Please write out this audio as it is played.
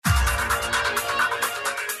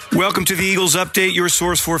Welcome to the Eagles Update, your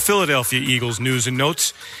source for Philadelphia Eagles news and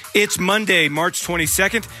notes. It's Monday, March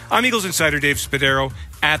 22nd. I'm Eagles insider Dave Spadaro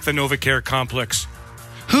at the NovaCare Complex.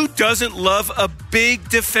 Who doesn't love a big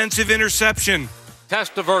defensive interception?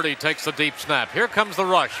 Testaverde takes the deep snap. Here comes the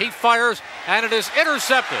rush. He fires, and it is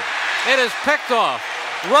intercepted. It is picked off.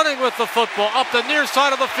 Running with the football up the near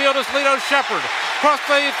side of the field is Lito Shepherd. Across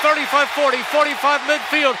the 35-40, 45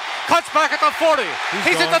 midfield. Cuts back at the 40.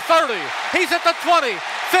 He's at the 30. He's at the 20.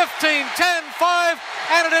 15, 10, 5,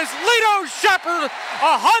 and it is Lito Shepherd,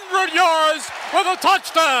 100 yards with a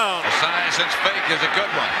touchdown. The size and fake is a good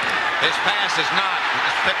one. His pass is not.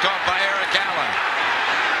 It's picked off by Eric Allen.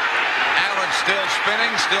 Allen still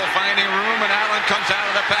spinning, still finding room, and Allen comes out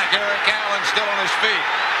of the pack. Eric Allen still on his feet.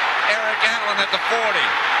 Eric Allen at the 40.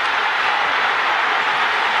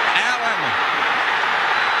 Allen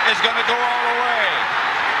is going to go all the way.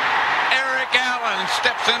 Eric Allen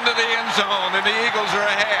steps into the end zone, and the Eagles are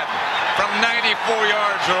ahead from 94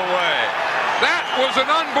 yards away. That was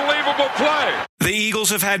an unbelievable play. The Eagles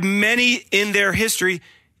have had many in their history,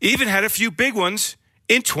 even had a few big ones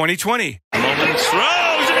in 2020. Mullins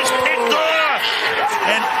throws, and it's picked off.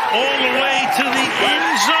 And all the way to the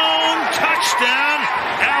end zone. Touchdown,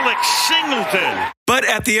 Alex Singleton. But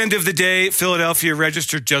at the end of the day, Philadelphia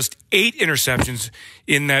registered just 8 interceptions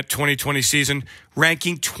in that 2020 season,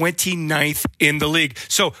 ranking 29th in the league.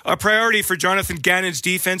 So a priority for Jonathan Gannon's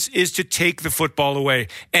defense is to take the football away.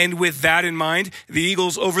 And with that in mind, the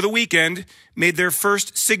Eagles over the weekend made their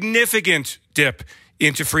first significant dip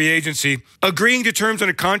into free agency, agreeing to terms on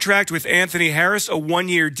a contract with Anthony Harris, a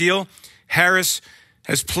 1-year deal. Harris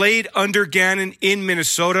has played under Gannon in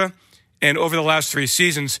Minnesota, and over the last 3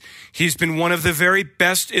 seasons, he's been one of the very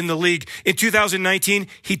best in the league. In 2019,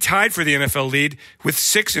 he tied for the NFL lead with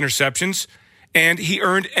 6 interceptions, and he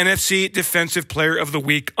earned NFC Defensive Player of the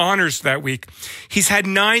Week honors that week. He's had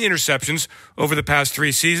 9 interceptions over the past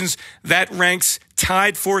 3 seasons. That ranks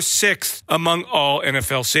tied for 6th among all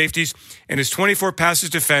NFL safeties, and his 24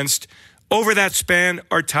 passes defensed over that span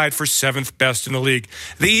are tied for 7th best in the league.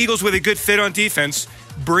 The Eagles with a good fit on defense,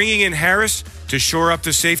 bringing in Harris to shore up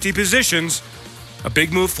the safety positions. A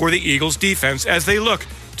big move for the Eagles defense as they look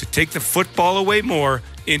to take the football away more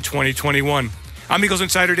in 2021. I'm Eagles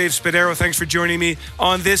insider Dave Spadaro. Thanks for joining me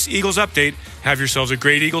on this Eagles Update. Have yourselves a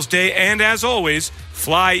great Eagles day, and as always,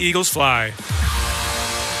 fly, Eagles, fly.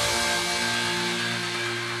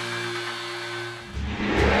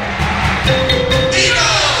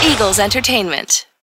 Eagles Entertainment.